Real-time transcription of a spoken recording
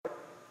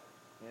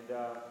and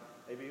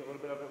maybe a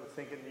little bit of it was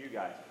sinking to you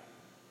guys.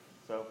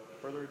 So,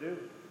 further ado,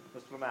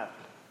 Mr. Lemaster.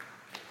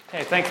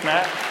 Hey, thanks,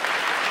 Matt.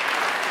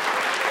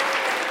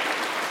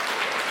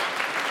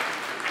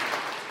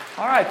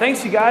 All right,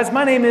 thanks, you guys.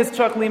 My name is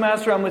Chuck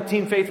Lemaster. I'm with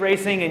Team Faith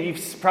Racing, and you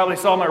probably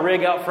saw my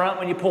rig out front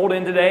when you pulled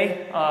in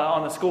today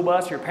on the school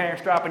bus. Your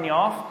parents dropping you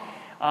off.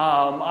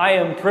 I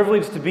am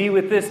privileged to be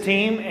with this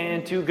team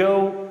and to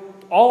go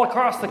all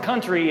across the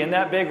country in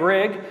that big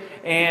rig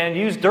and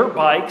use dirt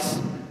bikes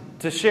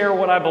to share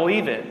what I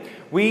believe in.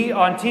 We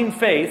on Team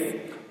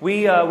Faith,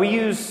 we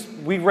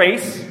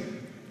race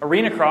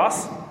arena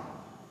cross.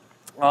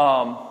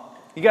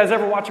 You guys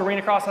ever watch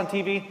arena cross on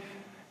TV?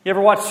 You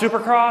ever watch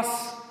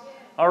Supercross?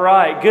 All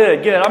right,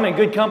 good. I'm in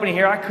good company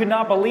here. I could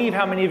not believe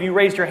how many of you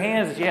raised your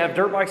hands that you have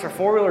dirt bikes or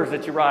four-wheelers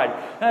that you ride.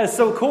 That is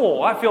so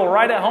cool. I feel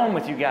right at home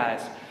with you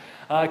guys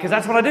because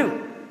that's what I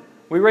do.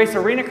 We race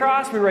arena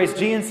cross. We race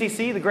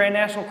GNCC, the Grand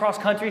National Cross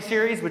Country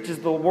Series, which is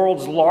the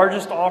world's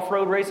largest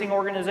off-road racing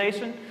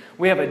organization.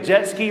 We have a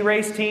jet ski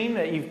race team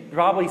that you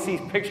probably see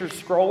pictures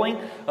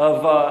scrolling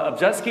of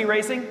jet ski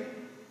racing.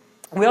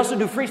 We also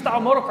do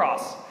freestyle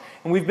motocross.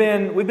 And we've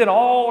been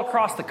all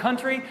across the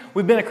country.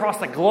 We've been across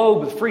the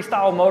globe with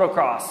freestyle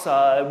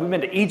motocross. We've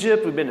been to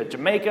Egypt. We've been to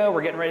Jamaica.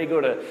 We're getting ready to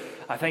go to,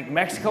 I think,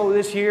 Mexico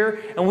this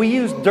year. And we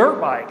use dirt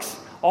bikes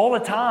all the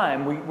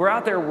time. We're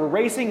out there, we're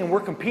racing, and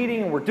we're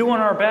competing, and we're doing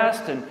our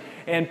best.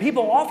 And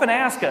people often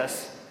ask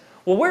us,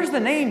 well, where's the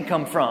name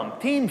come from?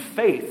 Team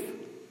Faith.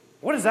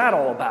 What is that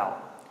all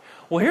about?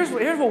 Well, here's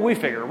what we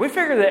figure. We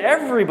figure that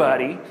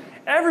everybody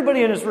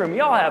in this room, we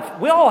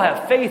all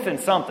have faith in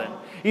something.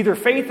 Either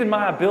faith in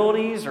my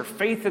abilities, or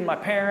faith in my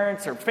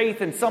parents, or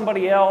faith in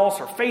somebody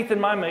else, or faith in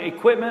my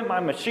equipment, my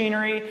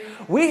machinery.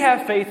 We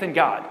have faith in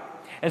God.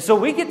 And so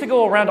we get to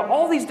go around to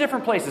all these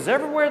different places.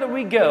 Everywhere that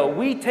we go,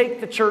 we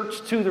take the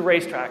church to the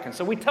racetrack. And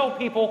so we tell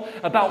people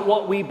about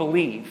what we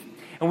believe.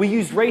 And we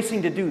use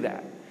racing to do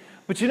that.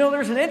 But you know,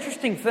 there's an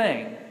interesting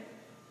thing.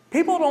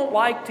 People don't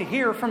like to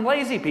hear from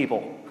lazy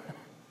people.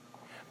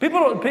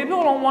 People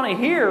don't want to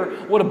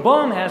hear what a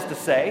bum has to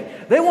say.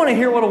 They want to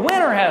hear what a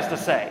winner has to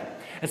say.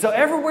 And so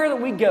everywhere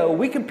that we go,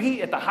 we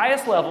compete at the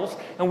highest levels,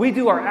 and we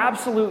do our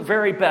absolute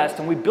very best,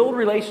 and we build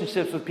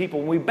relationships with people,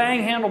 and we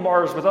bang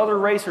handlebars with other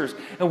racers,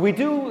 and we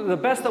do the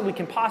best that we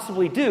can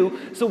possibly do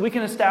so we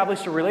can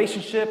establish a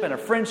relationship and a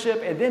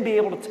friendship and then be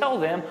able to tell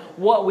them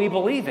what we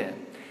believe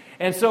in.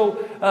 And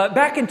so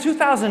back in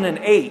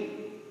 2008,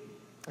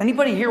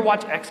 anybody here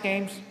watch X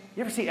Games?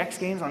 You ever see X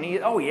Games on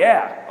Oh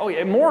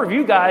yeah. More of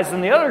you guys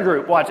than the other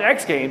group watch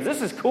X Games.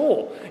 This is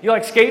cool. You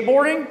like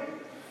skateboarding?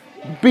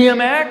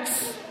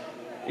 BMX?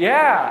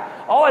 Yeah.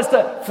 Oh, it's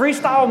the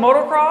freestyle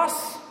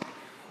motocross?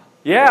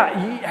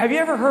 Yeah. Have you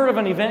ever heard of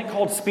an event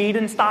called Speed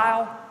and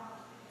Style?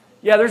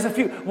 Yeah, there's a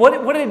few.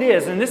 What it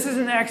is, and this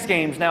isn't X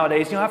Games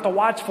nowadays. You'll have to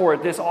watch for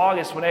it this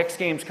August when X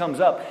Games comes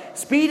up.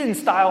 Speed and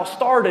Style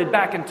started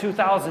back in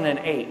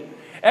 2008.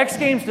 X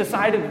Games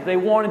decided that they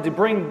wanted to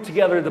bring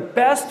together the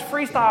best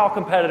freestyle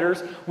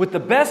competitors with the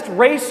best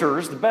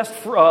racers, the best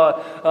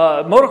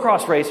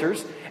motocross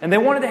racers, and they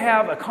wanted to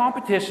have a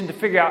competition to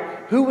figure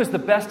out who was the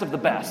best of the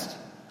best.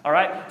 All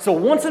right? So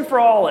once and for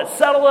all, let's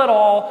settle it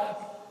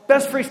all.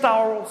 Best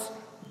freestylers,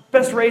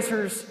 best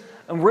racers.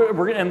 And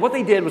what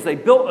they did was they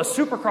built a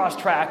supercross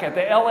track at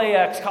the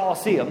LAX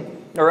Coliseum,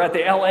 or at the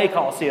LA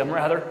Coliseum,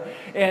 rather.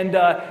 And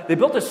they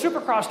built a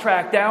supercross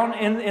track down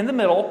in the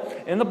middle,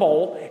 in the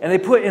bowl. And they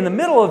put in the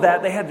middle of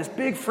that, they had this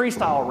big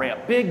freestyle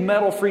ramp, big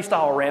metal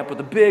freestyle ramp with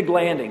a big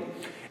landing.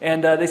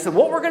 And they said,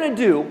 what we're going to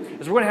do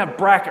is we're going to have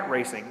bracket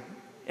racing.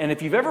 And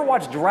if you've ever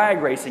watched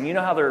drag racing, you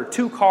know how there are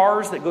two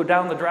cars that go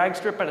down the drag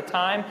strip at a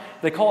time?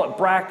 They call it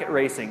bracket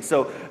racing.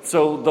 So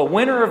the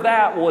winner of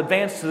that will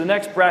advance to the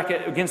next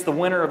bracket against the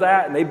winner of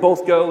that, and they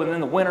both go, and then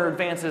the winner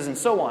advances, and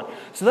so on.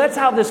 So that's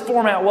how this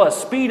format was,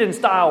 Speed and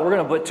Style. We're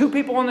going to put two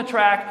people on the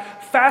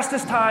track.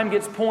 Fastest time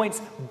gets points.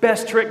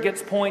 Best trick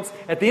gets points.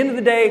 At the end of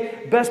the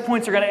day, best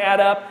points are going to add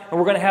up, and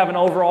we're going to have an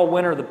overall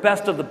winner, the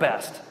best of the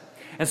best.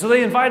 And so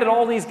they invited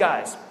all these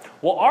guys.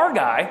 Well, our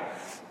guy...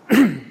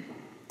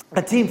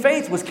 at Team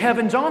Faith was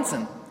Kevin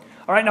Johnson.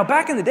 All right, now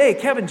back in the day,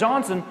 Kevin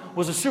Johnson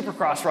was a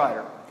supercross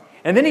rider.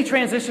 And then he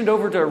transitioned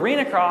over to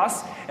arena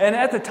cross. And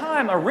at the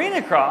time,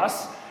 arena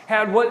cross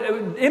had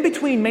in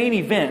between main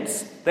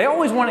events, they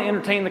always want to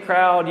entertain the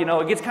crowd. You know,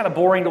 it gets kind of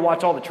boring to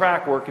watch all the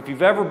track work.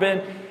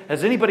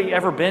 Has anybody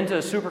ever been to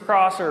a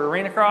supercross or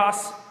arena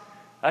cross?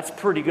 That's a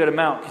pretty good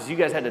amount because you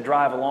guys had to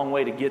drive a long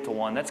way to get to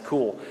one. That's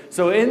cool.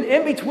 So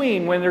in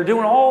between, when they're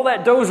doing all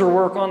that dozer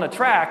work on the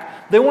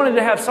track, they wanted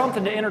to have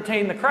something to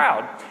entertain the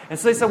crowd. And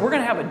so they said, we're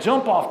going to have a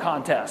jump-off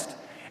contest.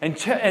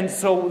 And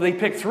so they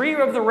picked three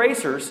of the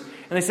racers,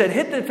 and they said,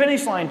 hit the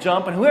finish line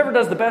jump, and whoever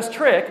does the best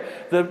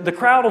trick, the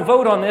crowd will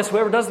vote on this.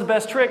 Whoever does the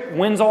best trick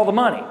wins all the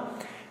money.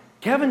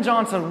 Kevin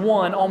Johnson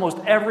won almost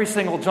every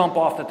single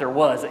jump-off that there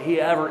was that he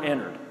ever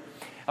entered.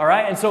 All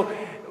right? And so...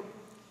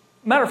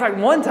 Matter of fact,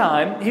 one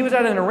time he was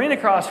at an arena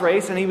cross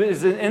race and he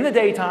was in the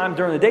daytime,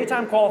 during the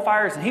daytime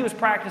qualifiers, and he was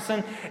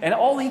practicing, and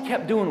all he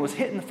kept doing was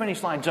hitting the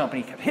finish line jump,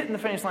 and he kept hitting the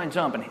finish line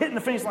jump and hitting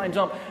the finish line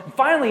jump. And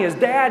finally his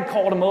dad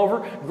called him over,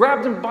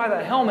 grabbed him by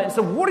the helmet and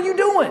said, "What are you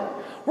doing?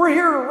 We're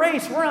here to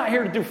race. We're not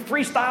here to do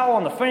freestyle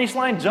on the finish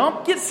line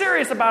jump. Get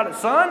serious about it,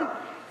 son."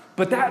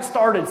 But that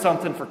started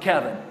something for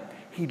Kevin.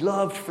 He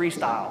loved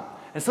freestyle.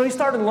 And so he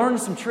started learning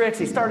some tricks.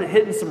 He started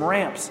hitting some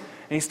ramps.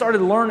 And he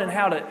started learning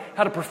how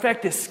to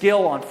perfect his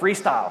skill on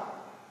freestyle.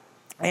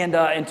 And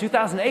in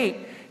 2008,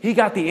 he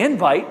got the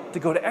invite to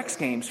go to X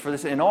Games for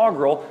this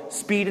inaugural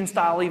speed and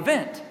style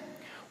event.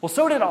 Well,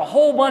 so did a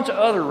whole bunch of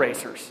other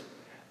racers.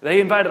 They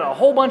invited a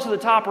whole bunch of the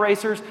top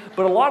racers,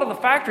 but a lot of the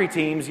factory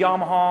teams,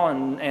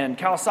 Yamaha and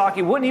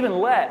Kawasaki, wouldn't even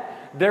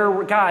let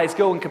their guys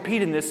go and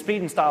compete in this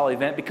speed and style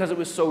event because it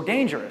was so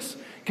dangerous,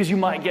 because you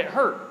might get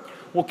hurt.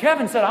 Well,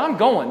 Kevin said, "I'm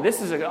going.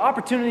 This is an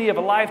opportunity of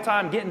a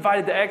lifetime, get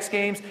invited to X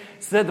Games." He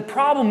said, the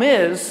problem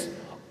is,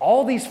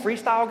 all these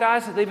freestyle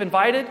guys that they've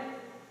invited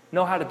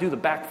know how to do the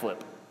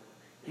backflip.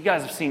 You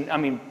guys have seen,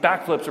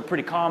 backflips are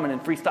pretty common in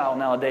freestyle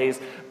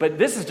nowadays, but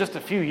this is just a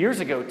few years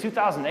ago,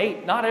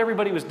 2008. Not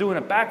everybody was doing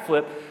a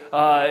backflip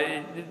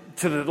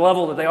to the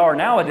level that they are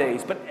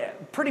nowadays,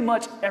 but pretty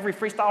much every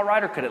freestyle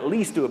rider could at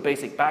least do a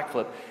basic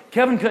backflip.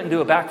 Kevin couldn't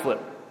do a backflip.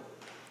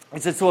 He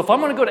said, so if I'm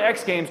going to go to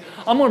X Games,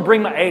 I'm going to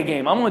bring my A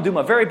game. I'm going to do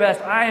my very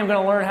best. I am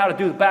going to learn how to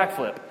do the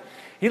backflip.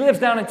 He lives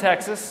down in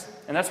Texas,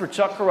 and that's where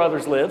Chuck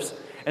Carruthers lives.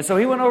 And so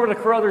he went over to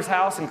Carruthers'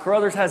 house, and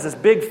Carruthers has this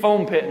big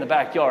foam pit in the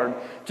backyard.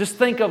 Just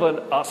think of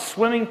a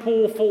swimming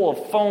pool full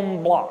of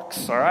foam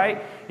blocks, all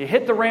right? You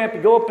hit the ramp,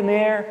 you go up in the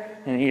air,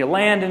 and you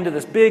land into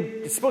this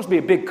it's supposed to be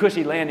a big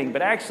cushy landing,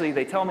 but actually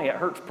they tell me it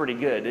hurts pretty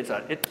good.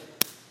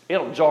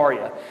 It'll jar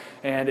you.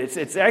 And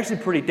it's actually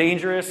pretty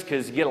dangerous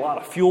because you get a lot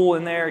of fuel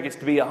in there. It gets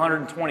to be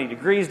 120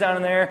 degrees down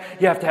in there.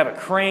 You have to have a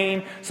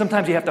crane.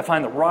 Sometimes you have to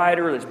find the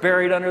rider that's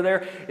buried under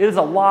there. It is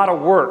a lot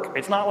of work.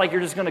 It's not like you're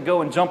just going to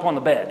go and jump on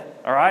the bed,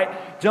 all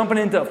right? Jumping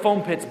into a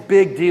foam pit's a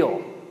big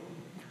deal.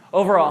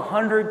 Over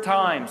 100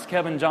 times,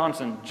 Kevin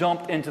Johnson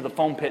jumped into the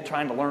foam pit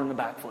trying to learn the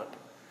backflip.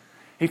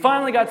 He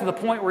finally got to the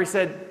point where he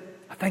said,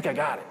 I think I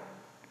got it.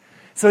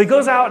 So he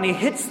goes out and he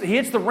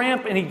hits the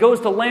ramp and he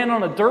goes to land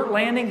on a dirt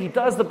landing. He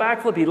does the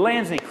backflip, he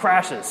lands and he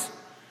crashes.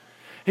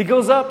 He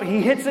goes up,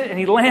 he hits it and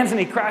he lands and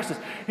he crashes.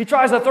 He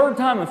tries a third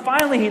time and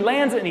finally he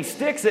lands it and he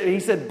sticks it. And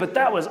he said, but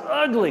that was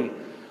ugly.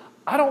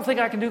 I don't think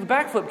I can do the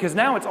backflip because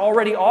now it's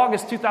already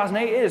August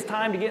 2008. It is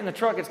time to get in the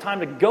truck. It's time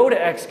to go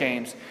to X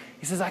Games.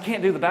 He says, I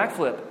can't do the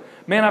backflip.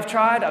 Man, I've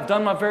tried. I've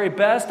done my very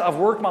best. I've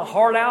worked my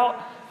heart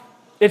out.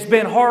 It's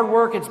been hard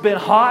work. It's been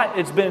hot.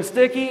 It's been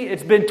sticky.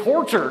 It's been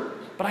torture.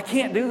 But I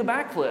can't do the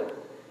backflip.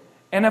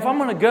 And if I'm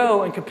going to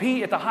go and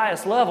compete at the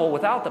highest level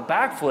without the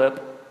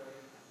backflip,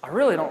 I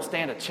really don't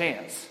stand a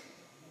chance.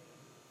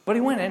 But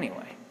he went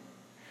anyway.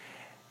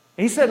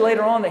 He said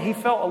later on that he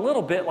felt a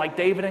little bit like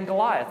David and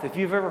Goliath. If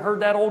you've ever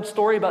heard that old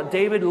story about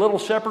David, little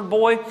shepherd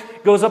boy,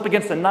 goes up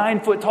against a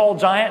 9-foot-tall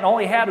giant and all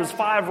he had was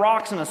 5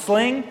 rocks and a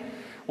sling.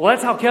 Well,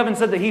 that's how Kevin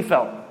said that he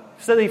felt.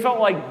 He said that he felt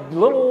like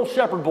little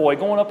shepherd boy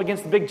going up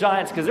against the big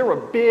giants because there were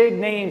big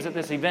names at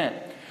this event.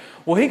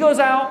 Well, he goes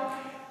out.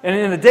 And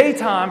in the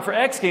daytime for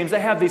X Games, they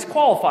have these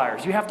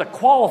qualifiers. You have to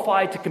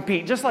qualify to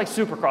compete, just like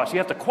Supercross. You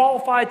have to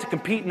qualify to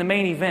compete in the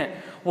main event.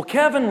 Well,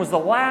 Kevin was the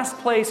last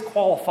place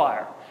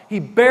qualifier. He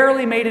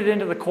barely made it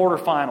into the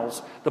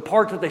quarterfinals, the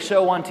part that they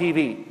show on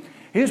TV.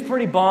 He was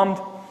pretty bummed.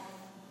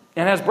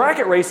 And as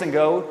bracket racing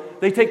go,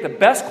 they take the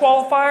best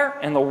qualifier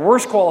and the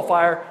worst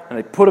qualifier, and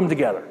they put them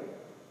together.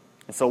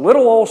 And so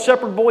little old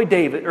shepherd boy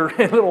David, or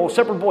little old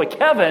shepherd boy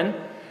Kevin,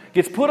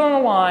 gets put on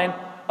a line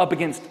up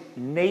against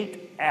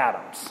Nate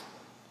Adams.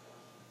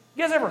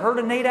 You guys ever heard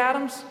of Nate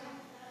Adams?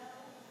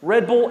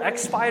 Red Bull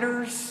X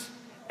Fighters,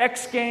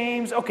 X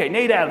Games. Okay,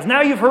 Nate Adams.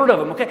 Now you've heard of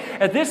him. Okay,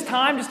 at this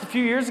time, just a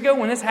few years ago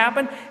when this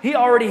happened, he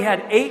already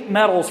had 8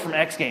 medals from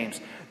X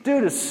Games.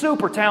 Dude is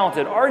super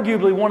talented,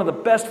 arguably one of the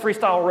best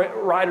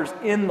freestyle riders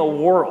in the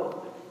world.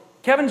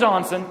 Kevin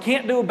Johnson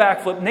can't do a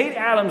backflip. Nate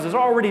Adams is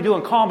already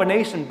doing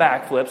combination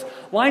backflips,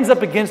 lines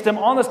up against him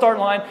on the start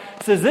line,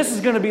 says this is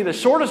going to be the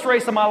shortest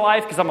race of my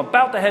life because I'm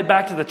about to head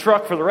back to the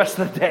truck for the rest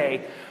of the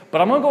day. But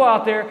I'm going to go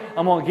out there,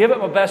 I'm going to give it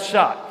my best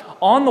shot.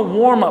 On the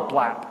warm-up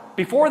lap,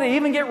 before they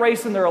even get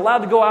racing, they're allowed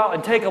to go out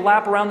and take a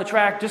lap around the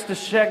track just to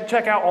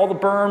check out all the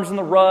berms and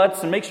the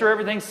ruts and make sure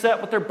everything's set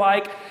with their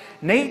bike.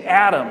 Nate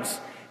Adams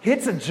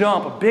hits a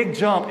jump, a big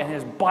jump, and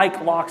his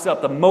bike locks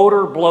up. The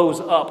motor blows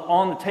up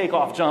on the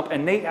takeoff jump,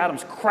 and Nate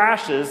Adams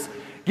crashes,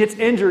 gets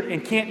injured,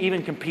 and can't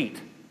even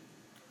compete.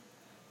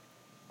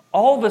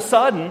 All of a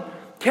sudden,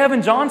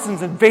 Kevin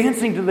Johnson's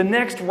advancing to the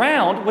next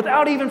round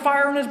without even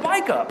firing his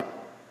bike up.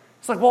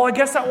 It's like, well, I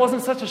guess that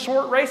wasn't such a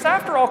short race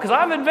after all because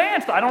I've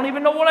advanced. I don't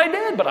even know what I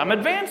did, but I'm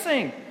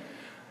advancing.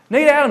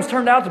 Nate Adams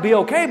turned out to be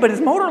okay, but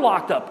his motor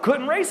locked up.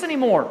 Couldn't race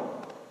anymore.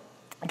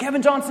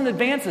 Kevin Johnson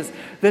advances.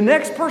 The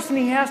next person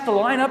he has to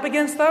line up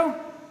against, though,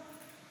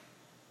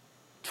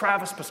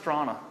 Travis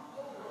Pastrana.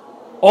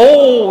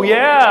 Oh,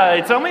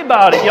 yeah. Tell me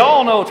about it.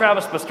 Y'all know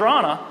Travis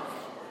Pastrana.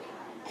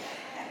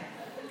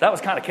 That was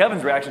kind of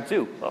Kevin's reaction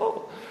too.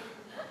 Oh.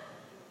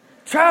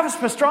 Travis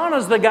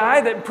Pastrana's the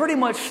guy that pretty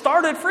much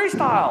started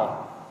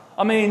freestyle.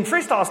 I mean,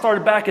 freestyle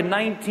started back in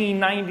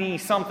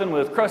 1990-something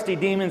with Crusty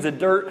Demons and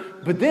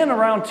Dirt. But then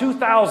around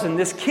 2000,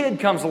 this kid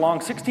comes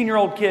along,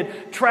 16-year-old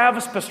kid,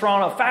 Travis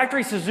Pastrana,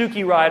 factory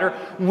Suzuki rider,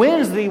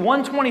 wins the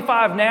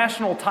 125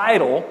 national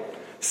title,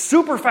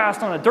 super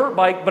fast on a dirt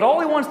bike, but all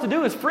he wants to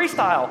do is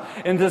freestyle.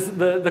 And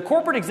the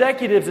corporate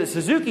executives at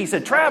Suzuki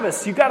said,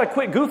 Travis, you got to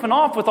quit goofing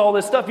off with all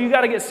this stuff. You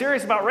got to get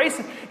serious about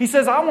racing. He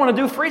says, I want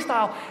to do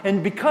freestyle.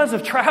 And because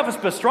of Travis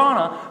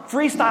Pastrana,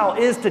 freestyle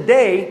is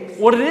today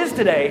what it is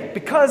today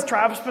because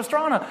Travis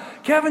Pastrana.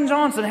 Kevin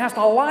Johnson has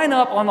to line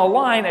up on the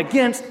line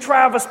against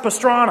Travis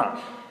Pastrana.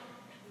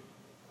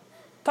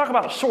 Talk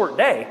about a short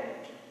day.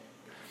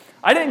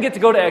 I didn't get to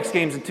go to X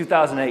Games in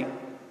 2008.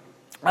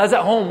 I was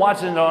at home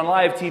watching it on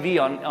live TV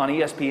on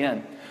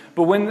ESPN.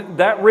 But when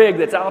that rig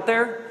that's out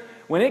there,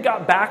 when it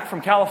got back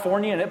from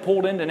California and it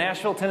pulled into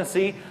Nashville,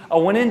 Tennessee, I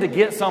went in to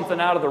get something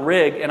out of the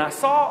rig, and I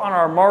saw on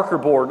our marker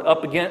board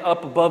up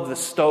above the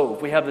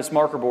stove, we have this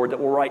marker board that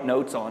we'll write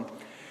notes on.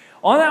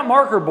 On that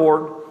marker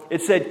board,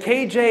 it said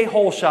KJ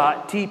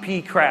Holeshot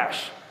TP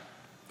crash.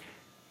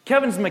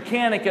 Kevin's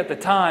mechanic at the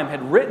time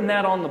had written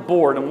that on the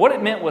board, and what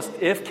it meant was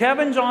if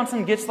Kevin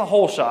Johnson gets the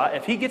hole shot,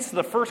 if he gets to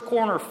the first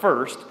corner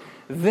first,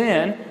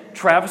 then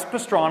Travis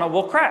Pastrana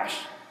will crash.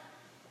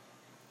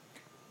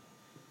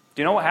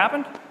 Do you know what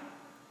happened?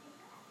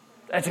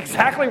 That's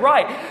exactly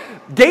right.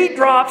 Gate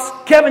drops,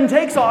 Kevin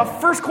takes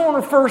off, first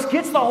corner first,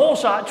 gets the hole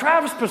shot.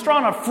 Travis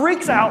Pastrana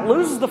freaks out,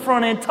 loses the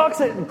front end, tucks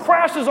it, and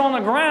crashes on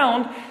the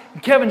ground.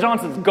 And Kevin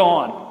Johnson's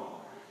gone.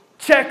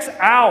 Checks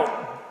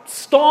out,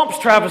 stomps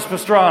Travis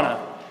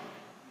Pastrana.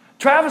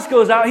 Travis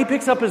goes out, he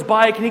picks up his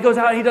bike, and he goes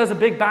out and he does a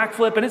big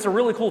backflip, and it's a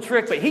really cool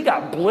trick, but he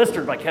got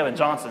blistered by Kevin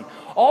Johnson.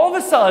 All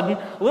of a sudden,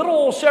 little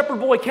old shepherd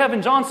boy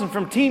Kevin Johnson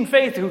from Team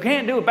Faith, who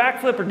can't do a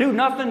backflip or do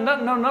nothing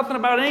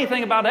about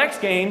anything about X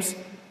Games,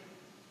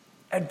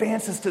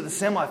 advances to the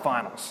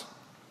semifinals.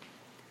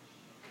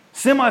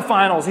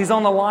 Semifinals, he's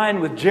on the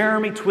line with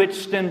Jeremy Twitch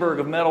Stenberg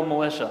of Metal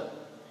Militia.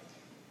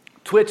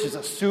 Twitch is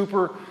a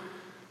super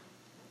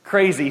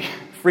crazy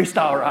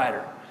freestyle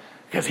rider.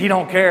 Because he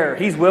don't care.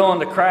 He's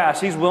willing to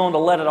crash. He's willing to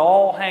let it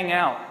all hang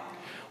out.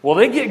 Well,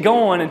 they get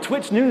going, and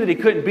Twitch knew that he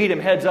couldn't beat him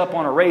heads up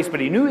on a race, but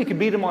he knew he could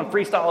beat him on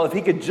freestyle if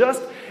he could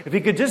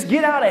just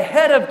get out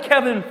ahead of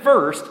Kevin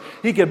first.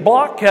 He could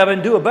block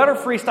Kevin, do a better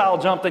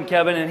freestyle jump than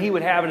Kevin, and he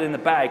would have it in the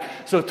bag.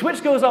 So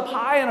Twitch goes up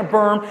high in a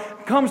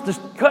berm, comes to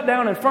cut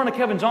down in front of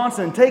Kevin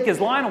Johnson and take his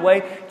line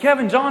away.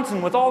 Kevin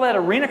Johnson, with all that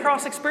arena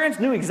cross experience,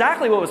 knew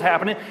exactly what was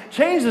happening,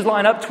 changed his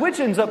line up. Twitch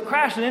ends up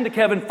crashing into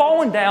Kevin,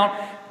 falling down.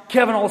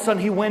 Kevin, all of a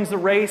sudden, he wins the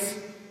race.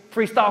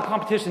 Freestyle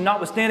competition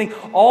notwithstanding,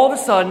 all of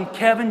a sudden,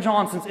 Kevin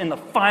Johnson's in the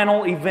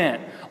final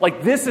event.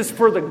 Like, this is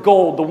for the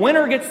gold. The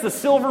winner gets the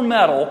silver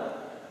medal.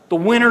 The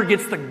winner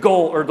gets the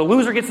gold, or the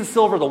loser gets the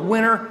silver. The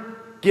winner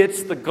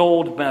gets the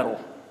gold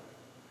medal.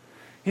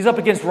 He's up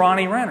against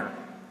Ronnie Renner.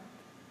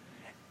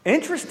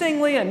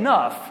 Interestingly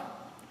enough,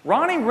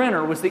 Ronnie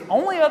Renner was the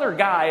only other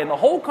guy in the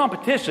whole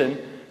competition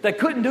that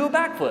couldn't do a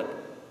backflip.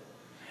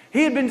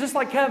 He had been just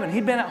like Kevin.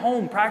 He'd been at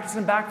home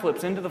practicing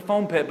backflips into the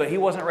foam pit, but he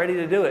wasn't ready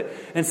to do it.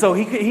 And so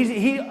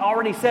he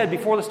already said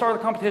before the start of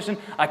the competition,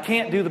 I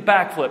can't do the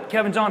backflip.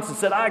 Kevin Johnson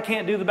said, I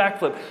can't do the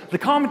backflip. The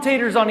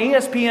commentators on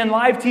ESPN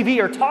Live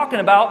TV are talking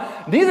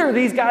about neither of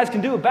these guys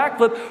can do a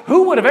backflip.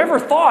 Who would have ever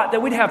thought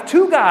that we'd have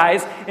two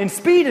guys in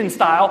speed and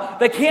style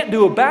that can't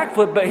do a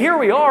backflip? But here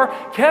we are,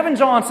 Kevin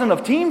Johnson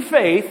of Team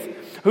Faith,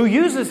 who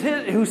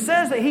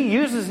says that he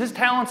uses his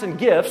talents and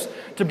gifts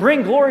to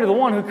bring glory to the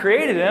one who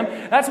created him.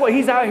 That's what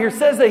he's out here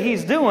says that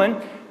he's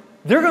doing.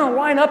 They're going to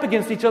line up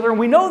against each other, and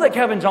we know that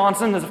Kevin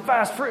Johnson is a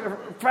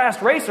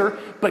fast racer,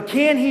 but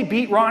can he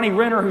beat Ronnie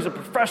Renner, who's a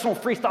professional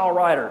freestyle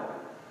rider?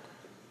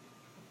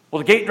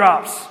 Well, the gate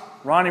drops.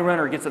 Ronnie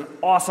Renner gets an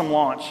awesome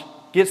launch.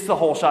 Gets the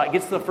hole shot,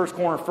 gets to the first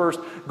corner first,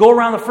 go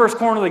around the first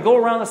corner, they go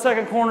around the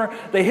second corner,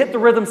 they hit the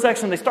rhythm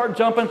section, they start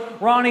jumping.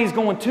 Ronnie's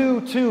going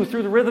 2-2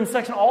 through the rhythm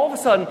section. All of a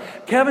sudden,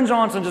 Kevin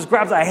Johnson just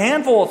grabs a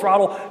handful of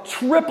throttle,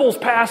 triples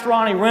past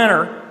Ronnie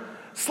Renner,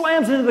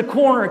 slams into the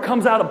corner and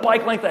comes out a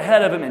bike length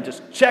ahead of him and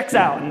just checks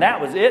out. And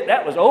that was it.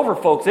 That was over,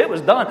 folks. It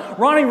was done.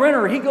 Ronnie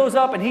Renner, he goes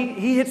up and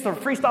he hits the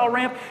freestyle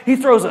ramp. He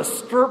throws a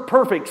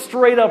perfect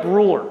straight-up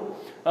ruler,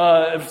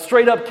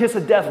 straight-up kiss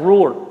of death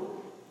ruler.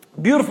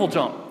 Beautiful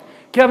jump.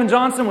 Kevin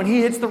Johnson, when he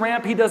hits the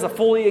ramp, he does a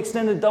fully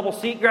extended double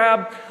seat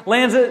grab,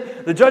 lands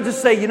it. The judges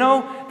say,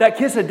 that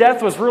kiss of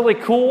death was really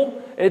cool.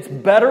 It's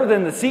better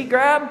than the seat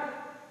grab.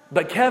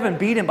 But Kevin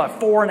beat him by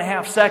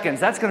 4.5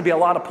 seconds. That's going to be a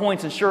lot of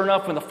points. And sure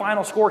enough, when the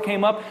final score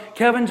came up,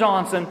 Kevin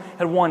Johnson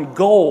had won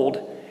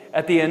gold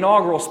at the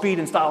inaugural Speed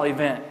and Style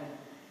event.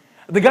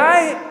 The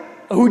guy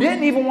who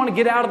didn't even want to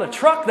get out of the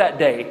truck that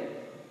day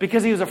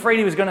because he was afraid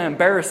he was going to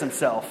embarrass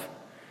himself.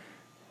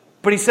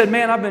 But he said,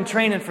 man, I've been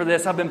training for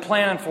this. I've been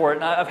planning for it.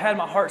 And I've had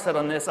my heart set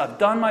on this. I've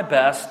done my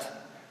best.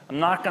 I'm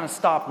not going to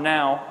stop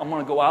now. I'm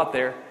going to go out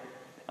there.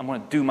 I'm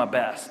going to do my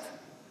best.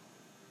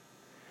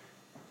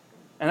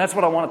 And that's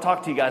what I want to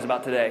talk to you guys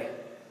about today,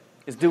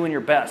 is doing your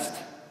best.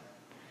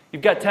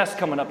 You've got tests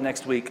coming up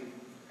next week.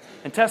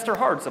 And tests are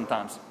hard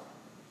sometimes.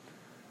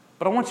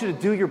 But I want you to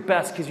do your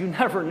best because you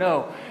never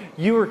know.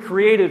 You were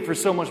created for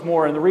so much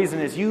more. And the reason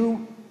is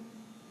you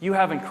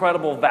have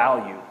incredible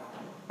value.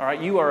 All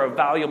right? You are a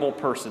valuable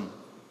person.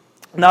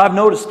 Now, I've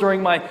noticed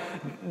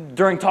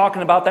during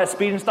talking about that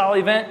Speed and Style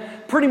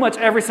event, pretty much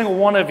every single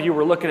one of you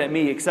were looking at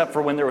me except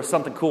for when there was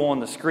something cool on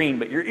the screen,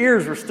 but your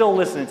ears were still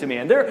listening to me.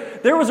 And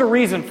there was a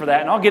reason for that,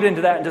 and I'll get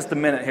into that in just a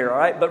minute here, all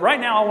right? But right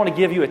now, I want to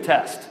give you a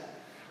test.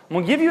 I'm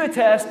going to give you a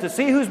test to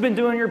see who's been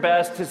doing your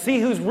best, to see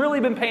who's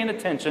really been paying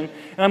attention,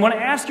 and I'm going to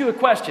ask you a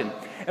question.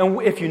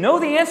 And if you know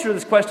the answer to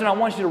this question, I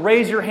want you to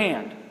raise your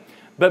hand.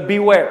 But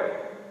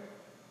beware,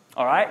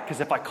 all right?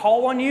 Because if I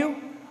call on you,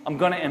 I'm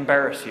going to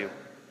embarrass you,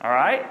 all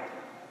right?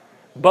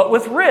 But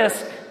with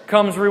risk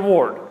comes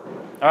reward.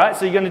 All right,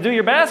 so you're going to do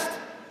your best?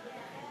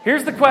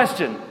 Here's the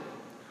question.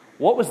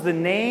 What was the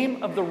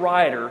name of the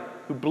rider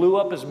who blew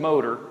up his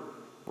motor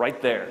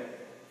right there?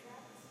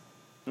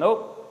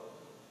 Nope.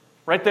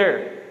 Right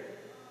there.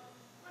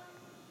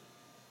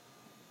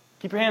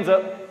 Keep your hands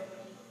up.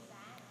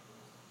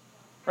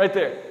 Right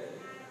there.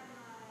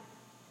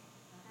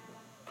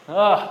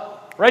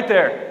 Right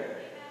there.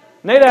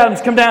 Nate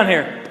Adams, come down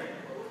here.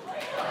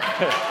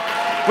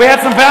 We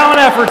had some valiant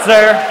efforts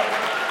there.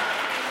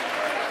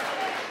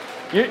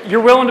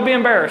 You're willing to be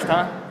embarrassed,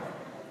 huh?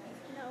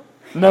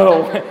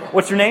 No.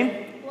 What's your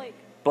name? Blake.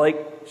 Blake,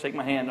 shake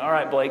my hand. All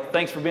right, Blake.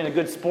 Thanks for being a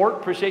good sport.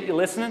 Appreciate you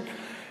listening.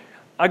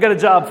 I got a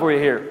job for you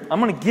here. I'm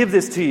going to give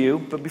this to you,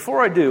 but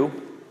before I do,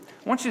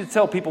 I want you to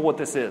tell people what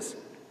this is.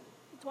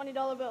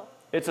 $20 bill.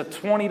 It's a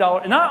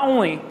 $20. Not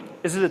only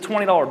is it a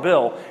 $20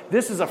 bill,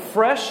 this is a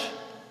fresh,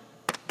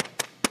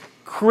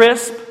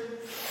 crisp,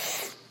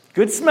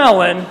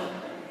 good-smelling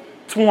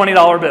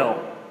 $20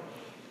 bill.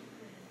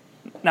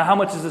 Now, how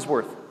much is this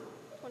worth?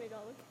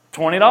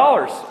 $20.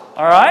 All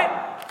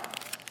right?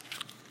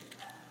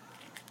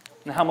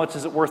 Now, how much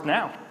is it worth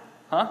now?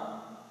 Huh?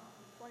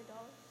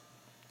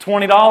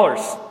 $20.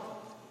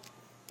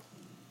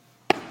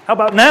 How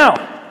about now?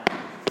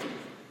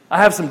 I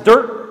have some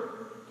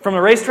dirt from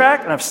the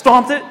racetrack, and I've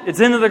stomped it. It's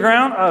into the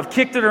ground. I've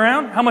kicked it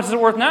around. How much is it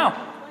worth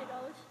now?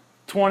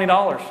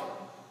 $20.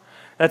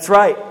 That's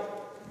right.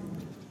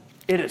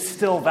 It is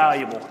still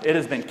valuable. It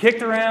has been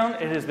kicked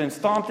around. It has been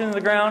stomped into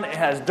the ground. It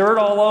has dirt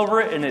all over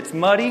it, and it's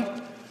muddy.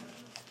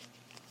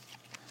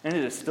 And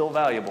it is still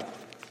valuable.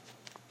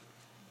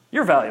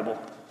 You're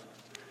valuable.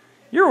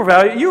 You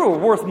are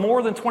worth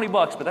more than $20,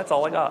 but that's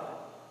all I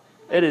got.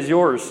 It is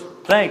yours.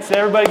 Thanks.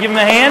 Everybody give him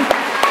a hand.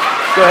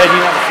 Go ahead, you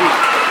can have a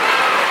seat.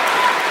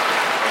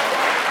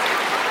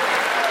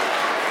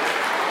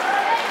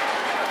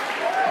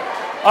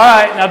 All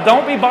right, now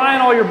don't be buying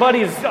all your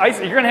buddies ice.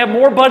 You're going to have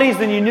more buddies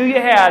than you knew you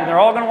had, and they're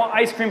all going to want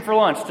ice cream for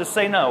lunch. Just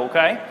say no,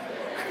 okay?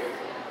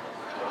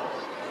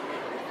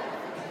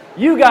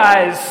 You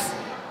guys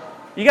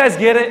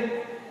get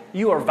it?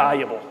 You are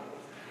valuable.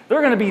 There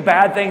are going to be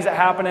bad things that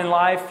happen in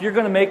life. You're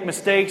going to make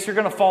mistakes. You're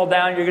going to fall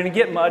down. You're going to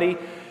get muddy.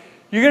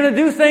 You're going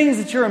to do things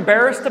that you're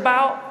embarrassed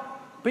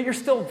about, but you're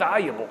still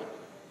valuable.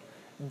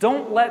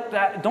 Don't let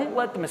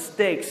the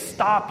mistakes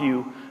stop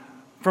you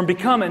from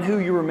becoming who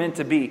you were meant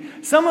to be.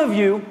 Some of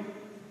you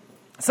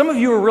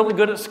are really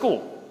good at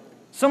school.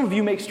 Some of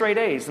you make straight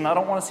A's, and I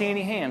don't want to see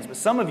any hands, but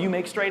some of you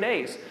make straight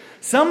A's.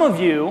 Some of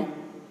you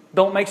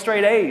don't make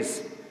straight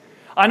A's.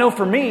 I know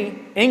for me,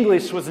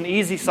 English was an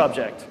easy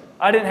subject.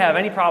 I didn't have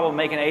any problem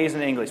making A's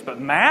in English. But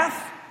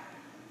math?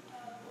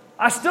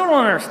 I still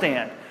don't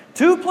understand.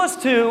 2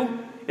 plus 2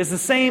 is the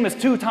same as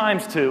 2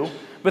 times 2,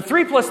 but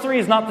 3 plus 3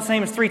 is not the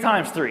same as 3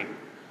 times 3.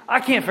 I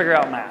can't figure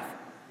out math.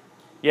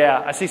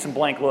 Yeah, I see some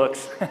blank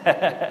looks.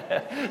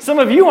 Some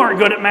of you aren't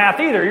good at math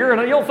either.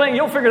 You'll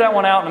figure that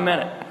one out in a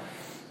minute.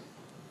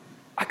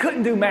 I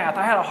couldn't do math.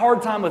 I had a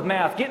hard time with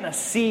math. Getting a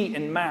C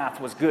in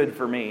math was good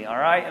for me, all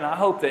right? And I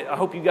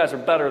hope you guys are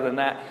better than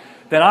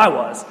I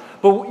was.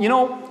 But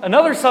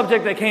another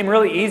subject that came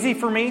really easy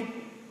for me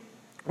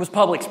was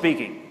public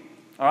speaking.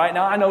 All right,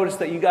 now I noticed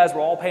that you guys were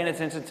all paying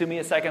attention to me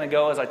a second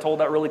ago as I told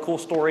that really cool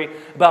story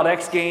about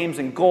X Games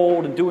and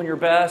gold and doing your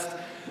best.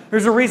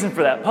 There's a reason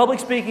for that.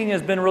 Public speaking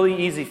has been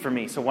really easy for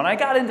me. So when I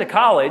got into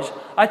college,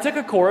 I took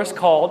a course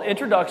called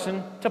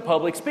Introduction to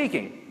Public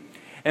Speaking.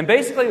 And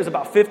basically it was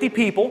about 50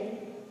 people,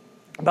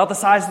 about the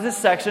size of this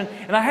section,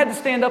 and I had to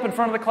stand up in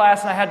front of the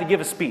class and I had to give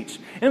a speech.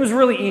 And it was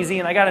really easy,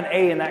 and I got an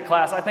A in that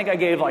class. I think I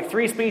gave like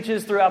 3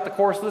 speeches throughout the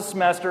course of the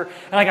semester,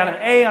 and I got an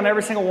A on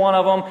every single one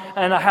of them,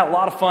 and I had a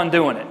lot of fun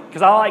doing it.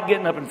 Because I like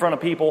getting up in front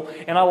of people,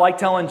 and I like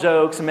telling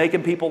jokes and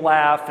making people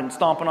laugh and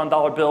stomping on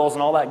dollar bills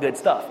and all that good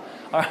stuff.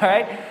 All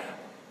right?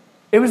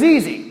 It was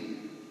easy.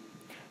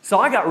 So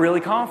I got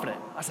really confident.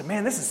 I said,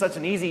 man, this is such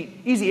an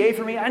easy A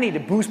for me. I need to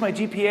boost my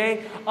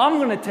GPA. I'm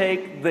going to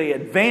take the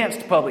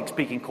advanced public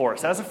speaking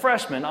course. As a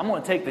freshman, I'm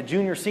going to take the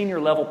junior, senior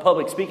level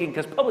public speaking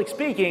because public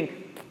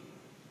speaking,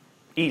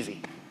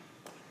 easy.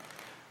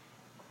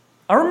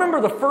 I remember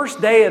the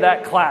first day of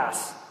that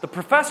class, the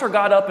professor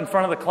got up in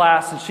front of the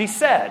class and she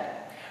said,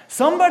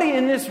 somebody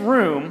in this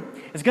room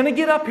is going to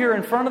get up here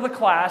in front of the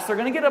class. They're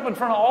going to get up in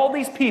front of all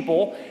these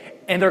people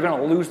and they're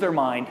going to lose their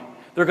mind.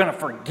 They're going to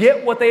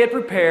forget what they had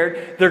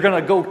prepared. They're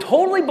going to go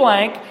totally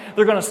blank.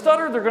 They're going to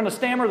stutter. They're going to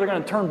stammer. They're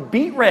going to turn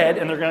beet red,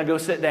 and they're going to go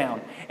sit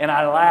down. And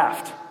I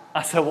laughed.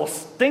 I said, well,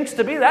 stinks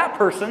to be that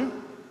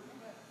person.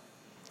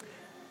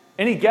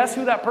 Any guess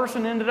who that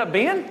person ended up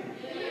being?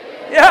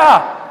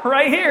 Yeah,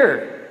 right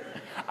here.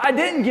 I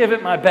didn't give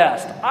it my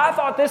best. I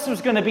thought this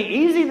was going to be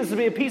easy. This would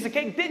be a piece of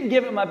cake. Didn't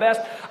give it my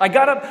best. I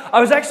got up. I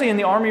was actually in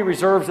the Army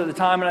Reserves at the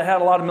time, and I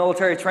had a lot of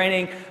military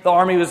training. The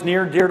Army was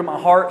near and dear to my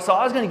heart. So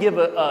I was going to give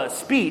a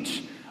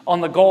speech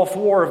on the Gulf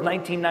War of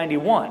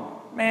 1991.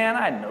 Man,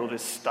 I know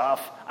this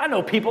stuff. I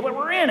know people that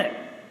were in it.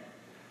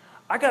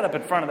 I got up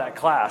in front of that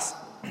class,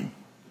 and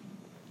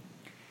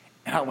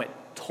I went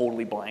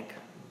totally blank.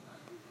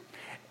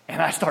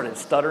 And I started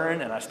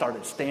stuttering, and I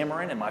started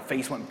stammering, and my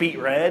face went beet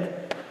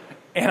red.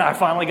 And I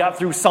finally got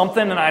through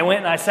something, and I went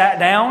and I sat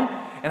down,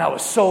 and I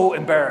was so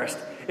embarrassed.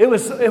 It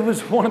was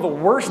one of the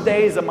worst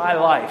days of my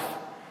life.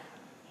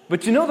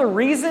 But you know the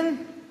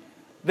reason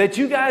that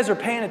you guys are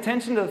paying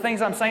attention to the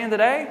things I'm saying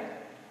today?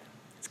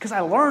 It's because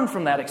I learned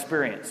from that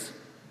experience.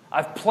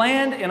 I've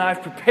planned, and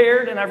I've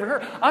prepared, and I've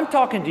rehearsed. I'm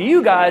talking to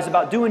you guys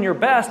about doing your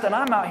best, and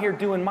I'm out here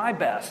doing my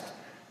best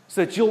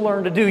so that you'll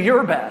learn to do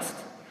your best.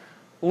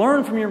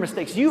 Learn from your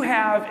mistakes. You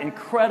have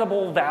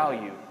incredible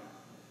value.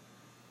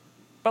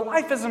 But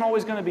life isn't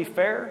always going to be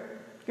fair.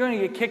 You're going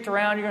to get kicked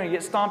around. You're going to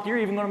get stomped. You're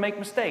even going to make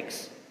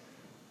mistakes.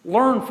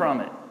 Learn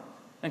from it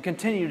and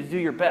continue to do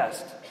your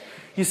best.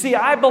 You see,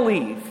 I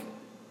believe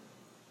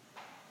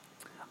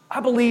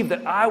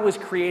that I was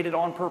created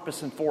on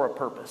purpose and for a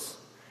purpose.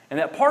 And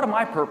that part of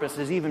my purpose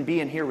is even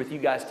being here with you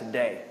guys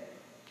today.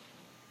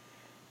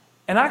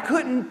 And I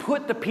couldn't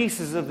put the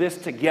pieces of this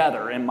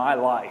together in my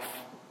life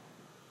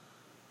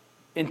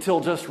until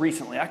just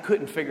recently. I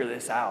couldn't figure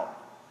this out.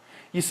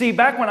 You see,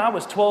 back when I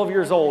was 12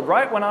 years old,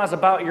 right when I was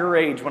about your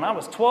age, when I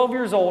was 12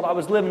 years old, I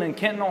was living in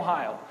Kenton,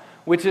 Ohio,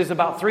 which is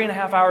about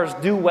 3.5 hours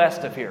due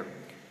west of here.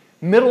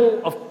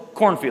 Middle of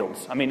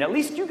cornfields. I mean, at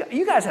least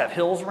you guys have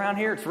hills around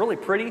here. It's really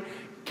pretty.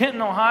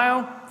 Kenton,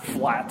 Ohio,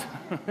 flat.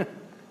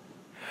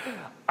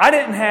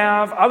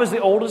 I was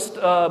the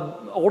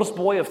oldest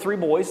boy of 3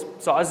 boys,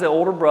 so I was the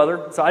older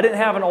brother. So I didn't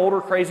have an older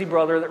crazy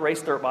brother that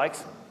raced dirt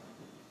bikes.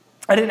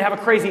 I didn't have a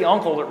crazy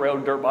uncle that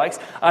rode dirt bikes.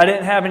 I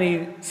didn't have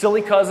any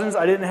silly cousins.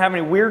 I didn't have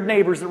any weird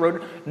neighbors that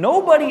rode.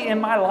 Nobody in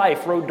my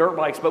life rode dirt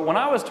bikes. But when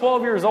I was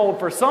 12 years old,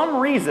 for some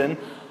reason,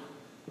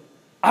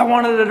 I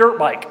wanted a dirt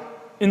bike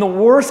in the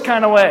worst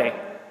kind of way.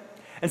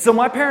 And so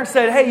my parents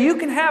said, hey, you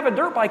can have a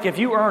dirt bike if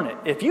you earn it.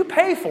 If you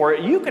pay for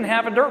it, you can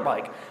have a dirt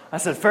bike. I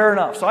said, fair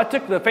enough. So I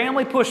took the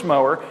family push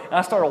mower, and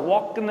I started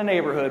walking the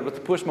neighborhood with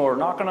the push mower,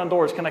 knocking on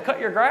doors. Can I cut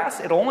your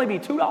grass? It'll only be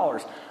 $2.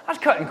 I was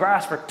cutting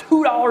grass for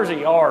 $2 a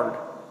yard.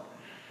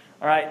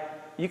 All right,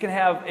 you can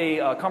have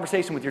a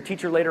conversation with your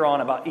teacher later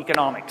on about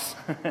economics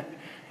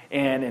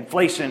and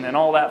inflation and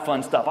all that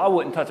fun stuff. I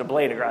wouldn't touch a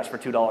blade of grass for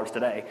 $2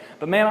 today.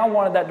 But man, I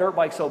wanted that dirt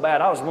bike so bad,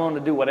 I was willing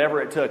to do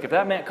whatever it took. If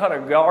that meant cut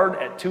a yard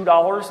at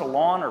 $2 a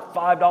lawn or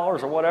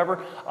 $5 or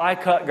whatever, I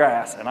cut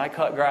grass and I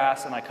cut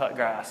grass and I cut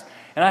grass.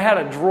 And I had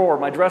a drawer,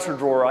 my dresser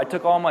drawer. I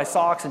took all my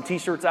socks and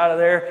t-shirts out of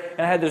there,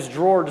 and I had this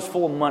drawer just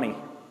full of money.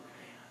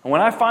 And when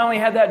I finally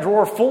had that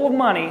drawer full of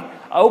money,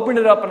 I opened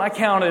it up and I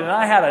counted, and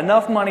I had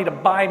enough money to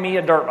buy me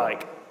a dirt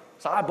bike.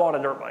 So I bought a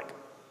dirt bike.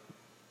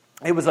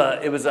 It was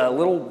a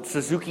little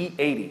Suzuki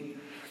 80.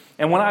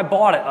 And when I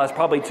bought it, I was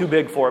probably too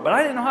big for it, but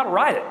I didn't know how to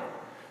ride it.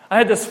 I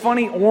had this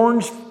funny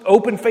orange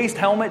open-faced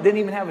helmet, didn't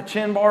even have a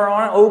chin bar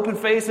on it, open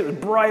face, it was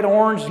bright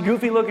orange,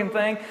 goofy-looking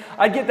thing.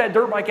 I'd get that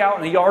dirt bike out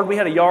in the yard. We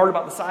had a yard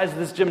about the size of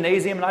this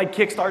gymnasium, and I'd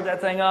kickstart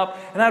that thing up,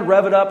 and I'd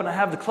rev it up, and I'd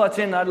have the clutch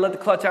in, and I'd let the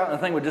clutch out, and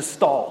the thing would just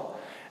stall.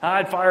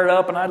 I'd fire it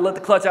up, and I'd let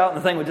the clutch out, and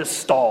the thing would just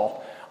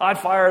stall. I'd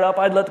fire it up,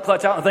 I'd let the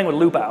clutch out, and the thing would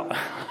loop out.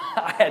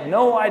 I had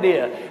no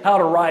idea how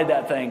to ride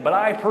that thing, but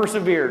I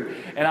persevered,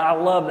 and I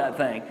love that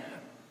thing.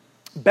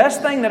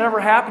 Best thing that ever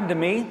happened to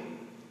me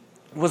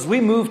was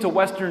we moved to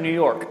Western New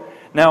York.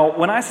 Now,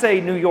 when I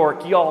say New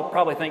York, y'all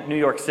probably think New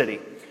York City.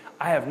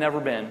 I have never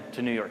been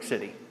to New York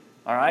City,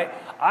 all right?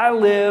 I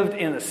lived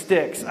in the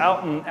sticks,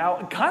 kind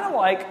of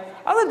like,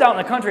 I lived out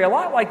in the country a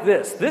lot like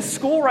this. This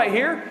school right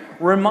here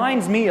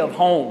reminds me of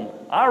home.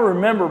 I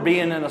remember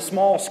being in a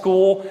small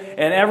school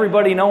and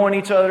everybody knowing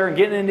each other and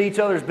getting into each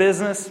other's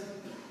business.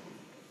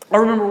 I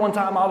remember one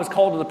time I was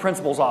called to the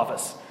principal's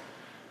office.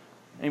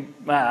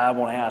 I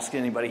won't ask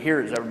anybody here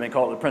who's ever been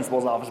called to the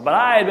principal's office, but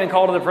I had been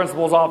called to the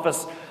principal's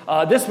office.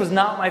 This was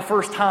not my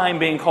first time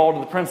being called to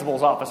the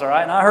principal's office, all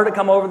right? And I heard it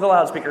come over the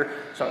loudspeaker.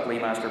 Chuck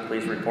Leemaster,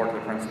 please report to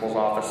the principal's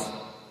office.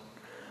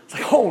 It's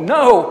like, oh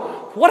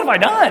no, what have I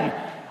done?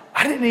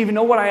 I didn't even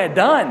know what I had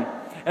done.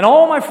 And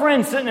all my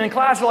friends sitting in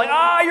class were like,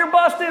 you're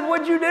busted,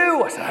 what'd you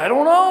do? I said, I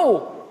don't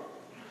know.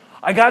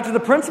 I got to the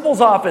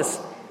principal's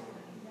office,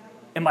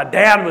 and my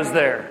dad was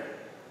there.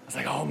 I was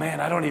like, oh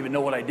man, I don't even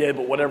know what I did,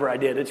 but whatever I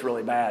did, it's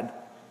really bad.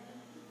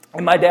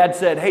 And my dad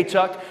said, hey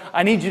Chuck,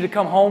 I need you to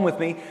come home with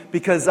me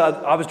because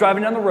I was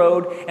driving down the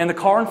road and the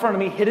car in front of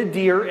me hit a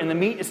deer and the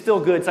meat is still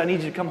good, so I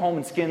need you to come home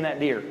and skin that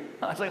deer.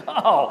 I was like,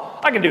 oh,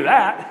 I can do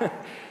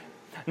that.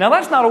 Now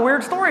that's not a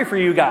weird story for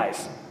you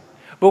guys.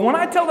 But when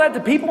I tell that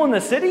to people in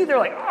the city, they're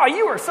like, oh,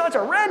 you are such a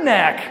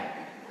redneck.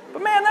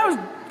 But man,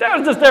 that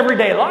was just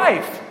everyday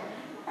life.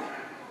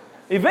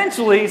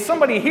 Eventually,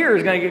 somebody here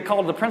is going to get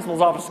called to the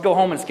principal's office to go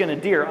home and skin a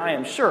deer, I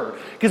am sure.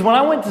 Because when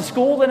I went to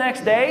school the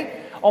next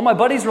day, all my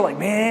buddies were like,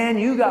 man,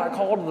 you got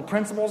called to the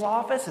principal's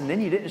office and then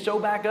you didn't show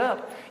back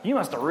up. You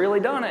must have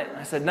really done it.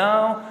 I said,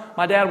 no,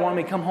 my dad wanted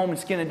me to come home and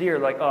skin a deer.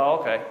 Like, oh,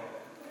 okay.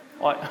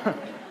 Like,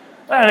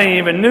 that ain't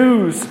even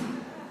news.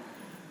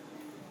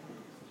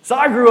 So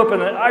I grew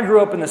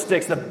up in the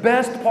sticks. The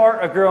best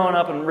part of growing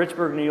up in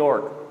Richburg, New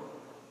York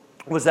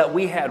was that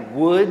we had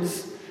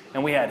woods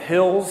and we had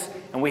hills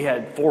and we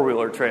had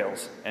four-wheeler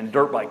trails and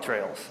dirt bike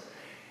trails.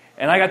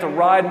 And I got to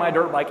ride my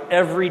dirt bike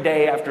every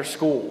day after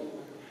school.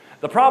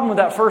 The problem with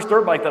that first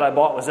dirt bike that I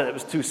bought was that it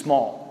was too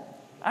small.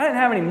 I didn't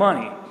have any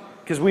money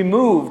because we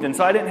moved, and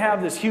so I didn't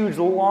have this huge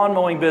lawn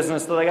mowing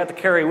business that I got to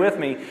carry with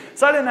me.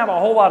 So I didn't have a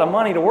whole lot of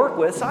money to work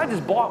with, so I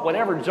just bought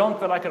whatever junk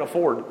that I could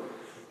afford.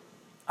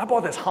 I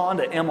bought this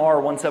Honda MR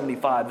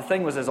 175. The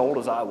thing was as old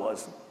as I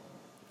was.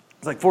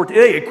 It's like 14.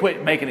 They had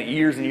quit making it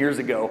years and years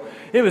ago.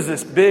 It was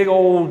this big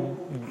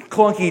old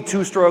clunky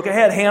two-stroke. It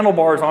had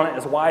handlebars on it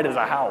as wide as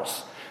a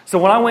house. So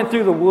when I went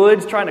through the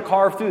woods trying to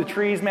carve through the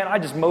trees, man, I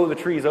just mowed the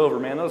trees over,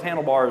 man. Those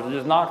handlebars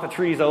just knocked the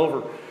trees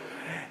over.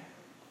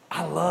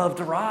 I love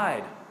to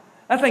ride.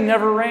 That thing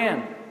never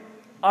ran.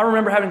 I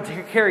remember having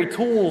to carry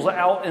tools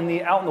out in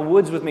the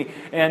woods with me.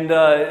 And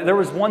there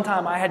was one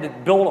time I had to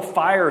build a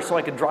fire so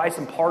I could dry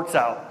some parts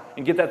out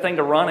and get that thing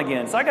to run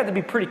again. So I got to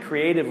be pretty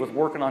creative with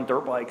working on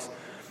dirt bikes.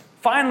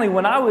 Finally,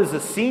 when I was a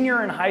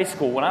senior in high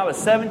school, when I was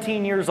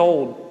 17 years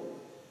old,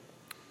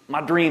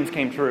 my dreams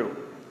came true.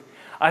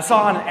 I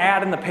saw an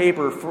ad in the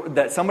paper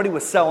that somebody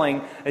was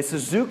selling a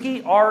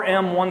Suzuki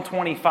RM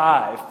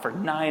 125 for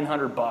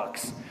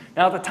 $900.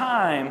 Now at the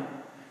time,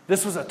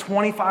 this was a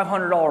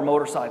 $2,500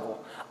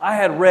 motorcycle. I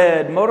had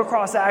read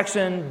Motocross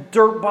Action,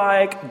 Dirt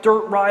Bike,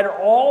 Dirt Rider,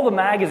 all the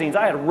magazines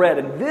I had read,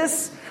 and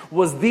this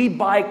was the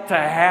bike to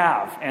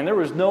have, and there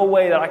was no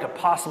way that I could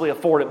possibly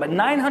afford it. But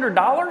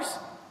 $900?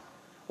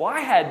 Well, I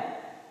had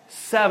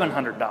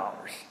 $700.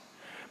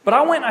 But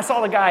I went and I saw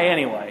the guy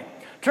anyway.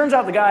 Turns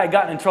out the guy had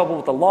gotten in trouble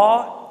with the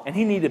law, and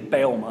he needed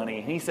bail money.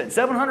 And he said,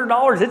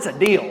 $700, it's a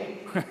deal.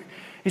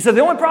 He said,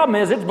 the only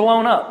problem is it's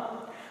blown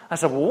up. I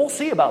said, well, we'll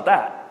see about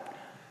that.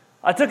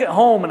 I took it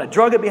home and I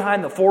drug it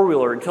behind the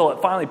four-wheeler until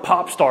it finally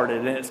pop-started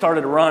and it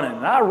started running.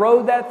 And I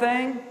rode that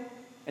thing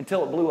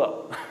until it blew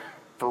up.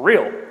 For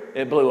real,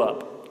 it blew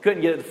up.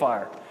 Couldn't get it to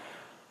fire.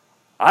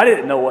 I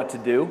didn't know what to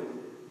do,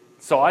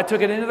 so I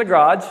took it into the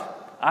garage.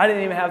 I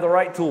didn't even have the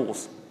right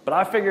tools, but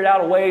I figured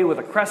out a way with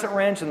a crescent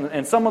wrench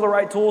and some of the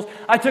right tools.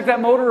 I took that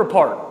motor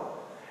apart,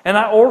 and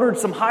I ordered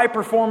some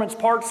high-performance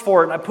parts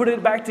for it, and I put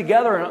it back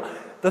together, and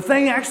the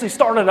thing actually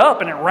started up,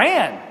 and it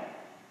ran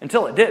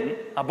until it didn't.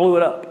 I blew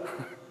it up.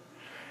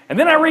 And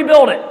then I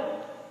rebuilt it,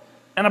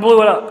 and I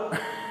blew it up.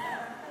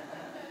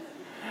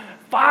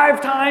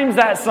 5 times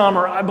that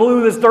summer, I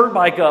blew this dirt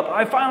bike up.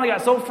 I finally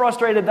got so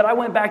frustrated that I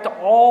went back to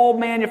all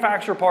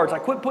manufacturer parts. I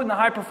quit putting the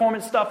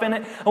high-performance stuff in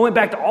it. I went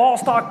back to all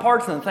stock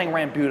parts, and the thing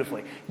ran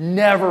beautifully.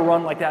 Never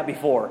run like that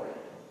before.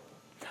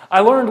 I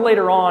learned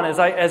later on, as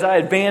I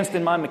advanced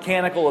in my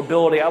mechanical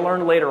ability, I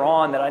learned later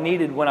on that I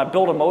needed, when I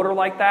built a motor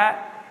like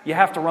that, you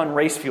have to run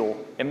race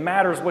fuel. It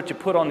matters what you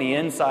put on the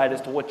inside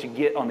as to what you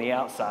get on the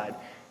outside.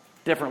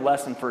 Different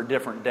lesson for a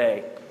different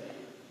day.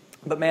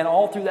 But man,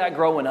 all through that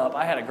growing up,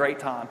 I had a great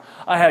time.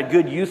 I had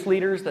good youth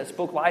leaders that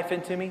spoke life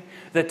into me,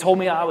 that told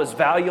me I was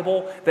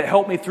valuable, that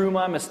helped me through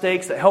my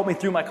mistakes, that helped me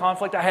through my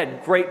conflict. I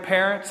had great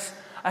parents.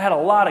 I had a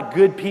lot of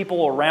good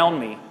people around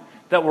me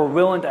that were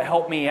willing to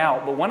help me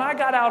out. But when I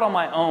got out on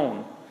my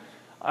own,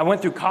 I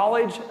went through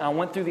college and I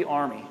went through the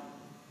Army.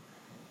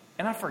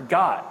 And I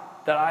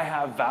forgot that I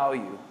have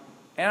value.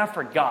 And I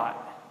forgot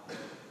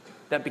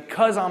that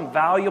because I'm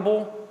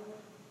valuable,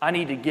 I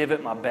need to give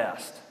it my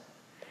best.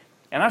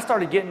 And I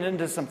started getting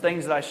into some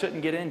things that I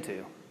shouldn't get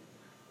into.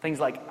 Things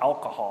like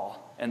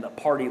alcohol and the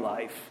party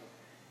life.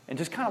 And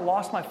just kind of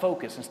lost my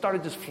focus and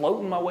started just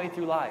floating my way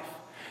through life.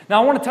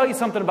 Now I want to tell you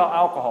something about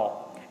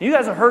alcohol. You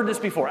guys have heard this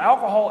before.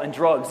 Alcohol and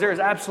drugs. There is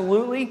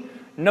absolutely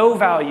no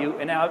value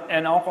in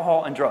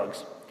alcohol and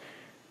drugs.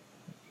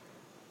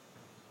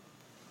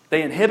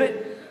 They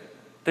inhibit,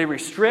 they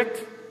restrict,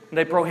 and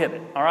they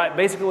prohibit. All right?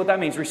 Basically what that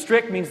means.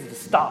 Restrict means to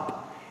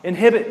stop.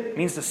 Inhibit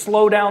means to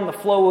slow down the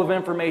flow of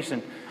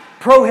information.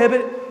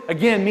 Prohibit,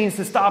 again, means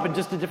to stop in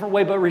just a different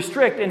way, but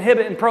restrict,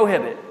 inhibit, and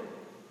prohibit.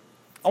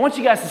 I want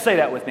you guys to say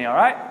that with me, all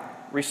right?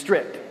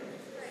 Restrict.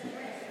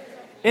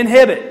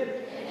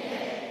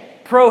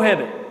 Inhibit.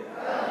 Prohibit.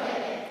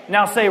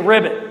 Now say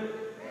ribbit.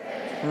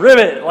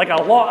 Ribbit, like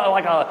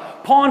a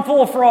pond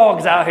full of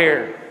frogs out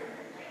here.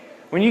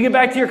 When you get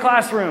back to your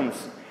classrooms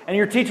and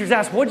your teachers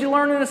ask, what'd you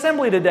learn in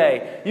assembly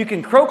today? You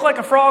can croak like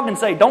a frog and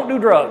say, don't do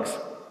drugs.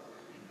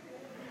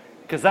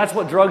 Because that's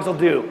what drugs will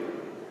do.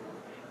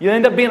 You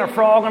end up being a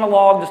frog on a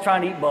log just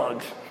trying to eat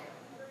bugs.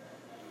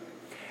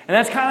 And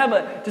that's kind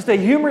of just a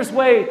humorous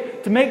way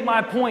to make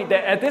my point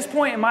that at this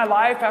point in my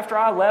life, after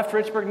I left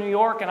Richburg, New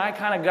York, and I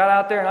kind of got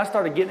out there and I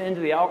started getting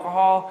into the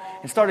alcohol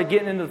and started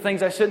getting into the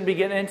things I shouldn't be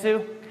getting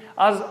into,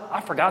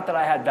 I forgot that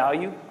I had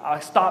value.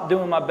 I stopped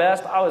doing my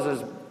best. I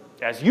was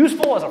as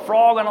useful as a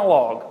frog on a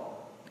log.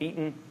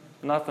 Eating,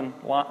 nothing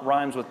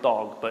rhymes with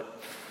dog.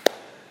 But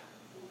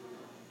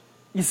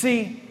you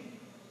see,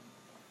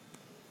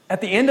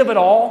 at the end of it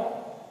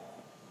all,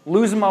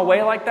 losing my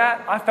way like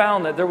that, I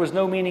found that there was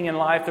no meaning in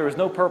life, there was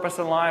no purpose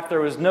in life, there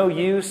was no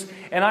use,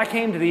 and I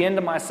came to the end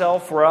of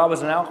myself where I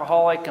was an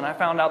alcoholic, and I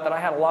found out that I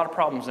had a lot of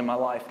problems in my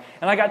life,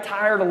 and I got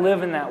tired of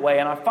living that way,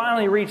 and I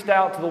finally reached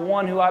out to the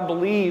one who I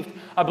believed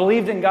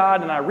in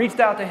God, and I reached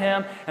out to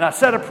him, and I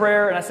said a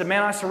prayer, and I said,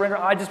 man, I surrender,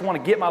 I just want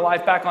to get my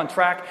life back on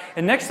track,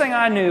 and next thing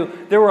I knew,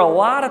 there were a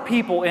lot of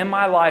people in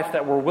my life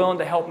that were willing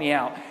to help me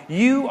out.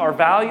 You are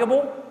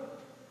valuable,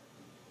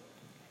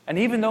 and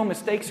even though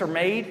mistakes are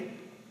made,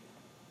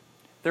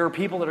 there are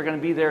people that are going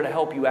to be there to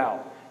help you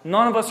out.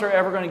 None of us are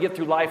ever going to get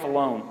through life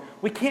alone.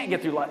 We can't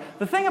get through life.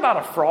 The thing about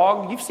a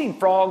frog, you've seen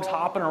frogs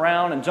hopping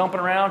around and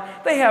jumping around.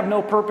 They have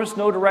no purpose,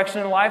 no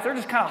direction in life. They're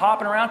just kind of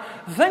hopping around.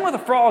 The thing with a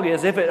frog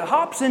is if it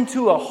hops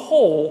into a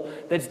hole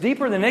that's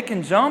deeper than it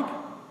can jump,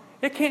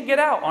 it can't get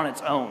out on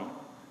its own.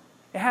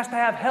 It has to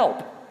have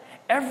help.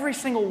 Every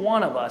single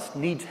one of us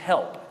needs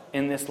help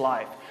in this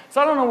life. So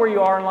I don't know where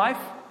you are in life.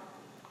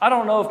 I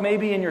don't know if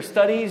maybe in your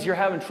studies you're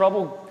having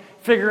trouble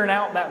figuring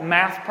out that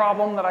math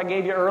problem that I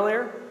gave you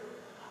earlier.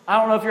 I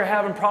don't know if you're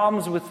having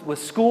problems with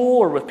school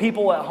or with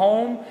people at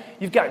home.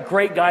 You've got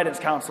great guidance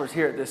counselors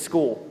here at this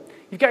school.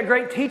 You've got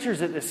great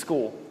teachers at this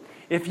school.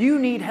 If you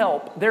need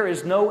help, there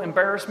is no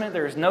embarrassment,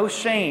 there is no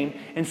shame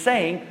in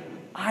saying,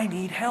 I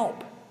need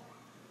help.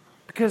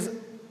 Because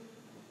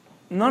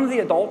none of the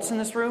adults in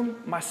this room,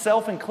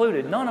 myself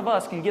included, none of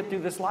us can get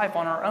through this life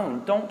on our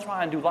own. Don't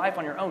try and do life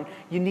on your own.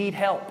 You need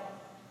help.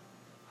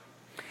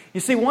 You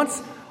see,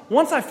 once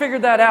I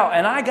figured that out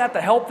and I got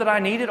the help that I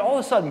needed, all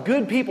of a sudden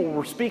good people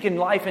were speaking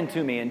life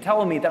into me and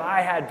telling me that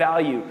I had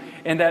value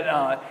and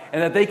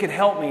that they could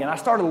help me. And I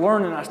started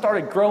learning, and I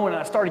started growing,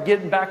 and I started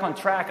getting back on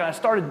track, and I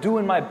started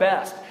doing my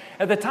best.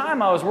 At the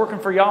time, I was working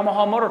for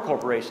Yamaha Motor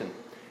Corporation.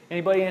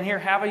 Anybody in here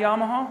have a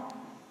Yamaha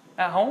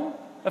at home?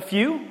 A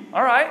few?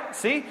 All right,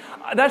 see?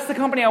 That's the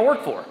company I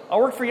work for. I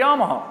work for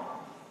Yamaha.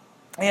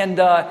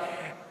 And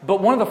but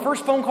one of the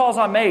first phone calls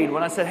I made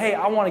when I said, hey,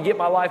 I want to get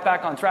my life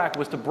back on track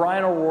was to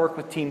Brian O'Rourke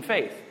with Team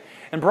Faith.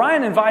 And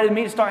Brian invited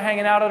me to start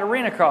hanging out at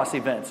arena cross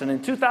events. And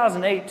in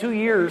 2008, 2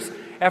 years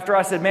after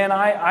I said, man,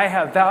 I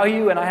have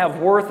value and I have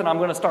worth and I'm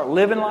going to start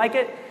living like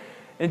it,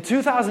 in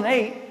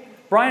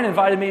 2008, Brian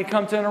invited me to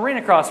come to an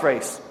arena cross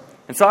race.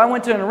 And so I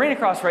went to an arena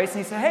cross race,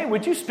 and he said, hey,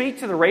 would you speak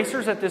to the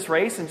racers at this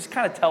race and just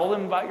kind of tell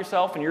them about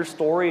yourself and your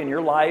story and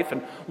your life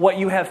and what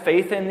you have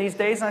faith in these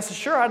days? And I said,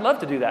 sure, I'd love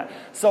to do that.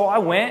 So I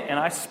went and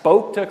I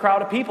spoke to a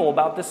crowd of people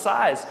about this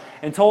size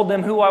and told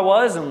them who I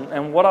was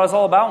and what I was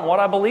all about and what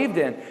I believed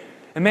in.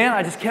 And man,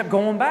 I just kept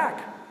going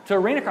back to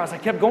arena cross. I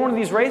kept going to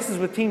these races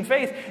with Team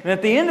Faith. And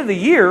at the end of the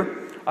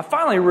year, I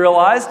finally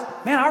realized,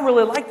 man, I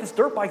really like this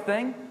dirt bike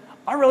thing.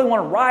 I really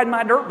want to ride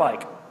my dirt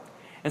bike.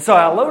 And so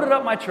I loaded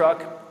up my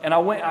truck, and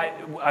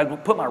I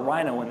put my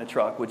Rhino in the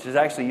truck, which is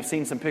actually, you've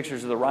seen some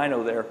pictures of the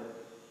Rhino there.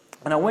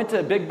 And I went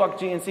to Big Buck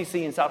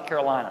GNCC in South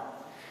Carolina.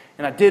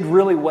 And I did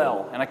really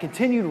well. And I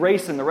continued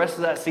racing the rest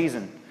of that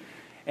season.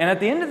 And at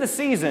the end of the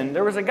season,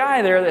 there was a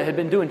guy there that had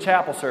been doing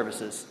chapel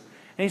services.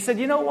 And he said,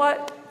 you know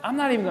what? I'm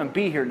not even going to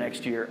be here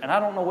next year. And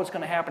I don't know what's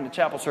going to happen to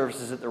chapel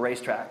services at the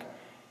racetrack.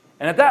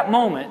 And at that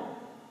moment,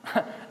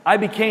 I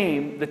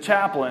became the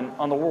chaplain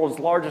on the world's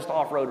largest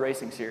off-road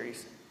racing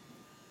series.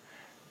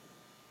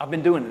 I've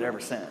been doing it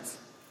ever since.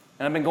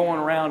 And I've been going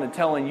around and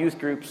telling youth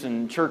groups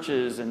and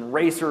churches and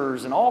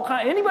racers and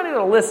anybody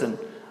that'll listen,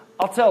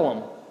 I'll tell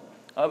them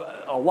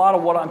a lot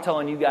of what I'm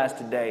telling you guys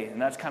today,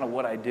 and that's kind of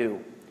what I do.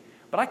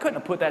 But I couldn't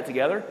have put that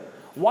together.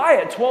 Why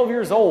at 12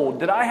 years old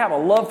did I have a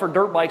love for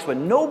dirt bikes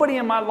when nobody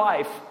in my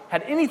life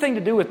had anything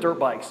to do with dirt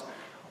bikes?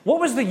 What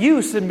was the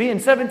use in being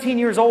 17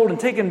 years old and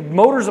taking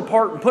motors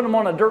apart and putting them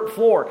on a dirt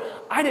floor?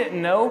 I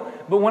didn't know,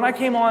 but when I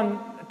came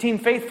on Team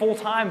Faith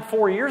full-time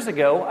 4 years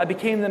ago, I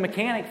became the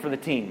mechanic for the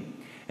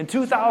team. In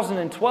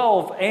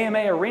 2012, AMA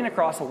Arena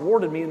Cross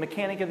awarded me the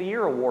Mechanic of the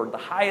Year award, the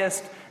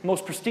highest,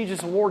 most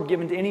prestigious award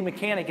given to any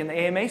mechanic in the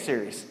AMA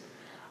series.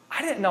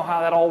 I didn't know how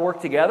that all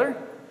worked together,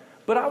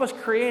 but I was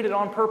created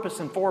on purpose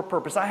and for a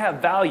purpose. I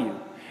have value.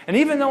 And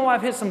even though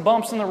I've hit some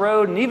bumps in the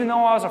road, and even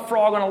though I was a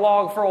frog on a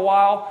log for a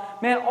while,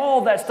 man, all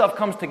of that stuff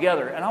comes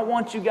together. And I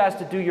want you guys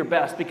to do your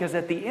best, because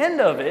at the end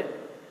of it,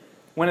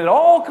 when it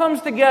all comes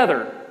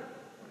together,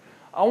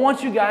 I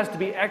want you guys to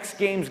be X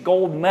Games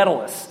gold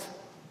medalists,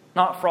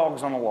 not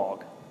frogs on a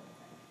log.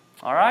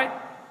 All right?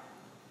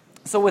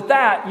 So with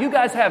that, you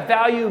guys have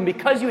value, and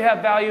because you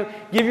have value,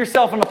 give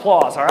yourself an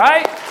applause, all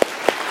right?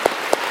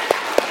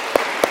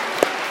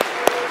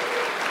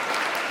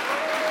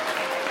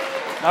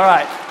 All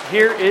right,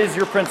 here is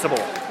your principal.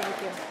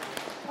 Thank you.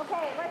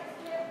 Okay, let's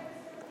give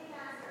Mr.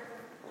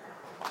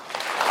 Masters.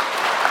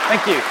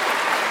 Thank you.